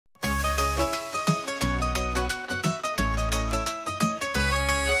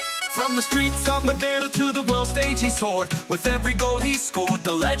From the streets of Madeira to the world stage he soared. With every goal he scored,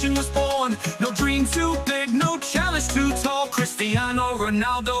 the legend was born. No dream too big, no challenge too tall. Cristiano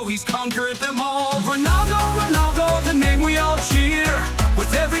Ronaldo, he's conquered them all. Ronaldo, Ronaldo, the name we all cheer.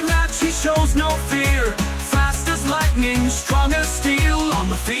 With every match he shows no fear. Fast as lightning, strong as steel. On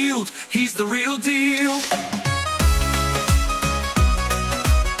the field, he's the real deal.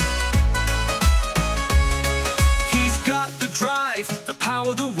 He's got the drive, the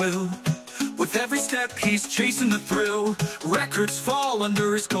power, the will. With every step he's chasing the thrill. Records fall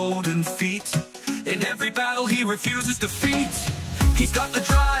under his golden feet. In every battle he refuses defeat. He's got the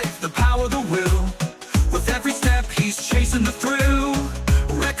drive, the power, the will. With every step he's chasing the thrill.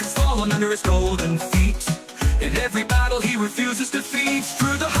 Records falling under his golden feet. In every battle he refuses defeat.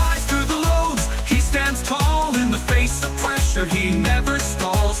 Through the highs, through the lows, he stands tall. In the face of pressure he never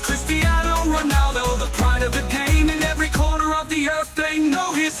stalls. Cristiano Ronaldo, the pride of the game. In every corner of the earth they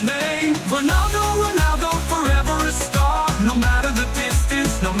know his name. Ronaldo, Ronaldo, forever a star. No matter the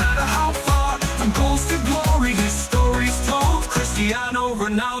distance, no matter how far. From goals to glory, his story's told. Cristiano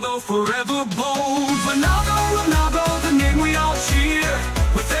Ronaldo, forever bold. Ronaldo, Ronaldo, the name we all cheer.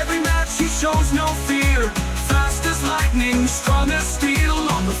 With every match he shows no fear. Fast as lightning, strong as steel.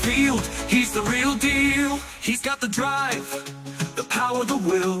 On the field, he's the real deal. He's got the drive, the power, the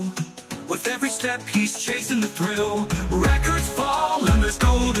will. With every step he's chasing the thrill. Records fall under his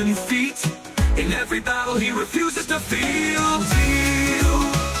golden feet. In every battle he refuses to feel. Deal,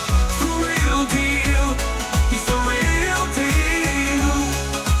 the real deal. He's the real deal.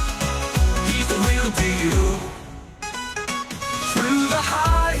 He's the real deal. Through the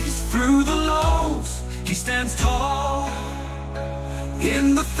highs, through the lows, he stands tall.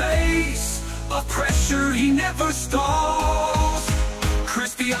 In the face of pressure he never stalls.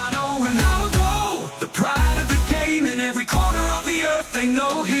 Cristiano Ronaldo, the pride of the game. In every corner of the earth they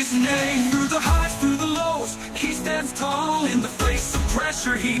know his name. Through the highs, through the lows, he stands tall. In the face of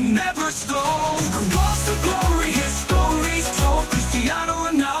pressure he never stalls. From loss to glory his story's told. Cristiano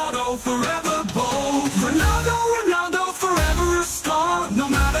Ronaldo, forever bold. Ronaldo, Ronaldo, forever a star. No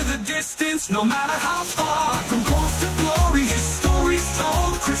matter the distance, no matter how far. From goals to glory his story's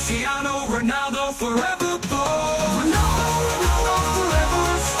told. Cristiano Ronaldo, forever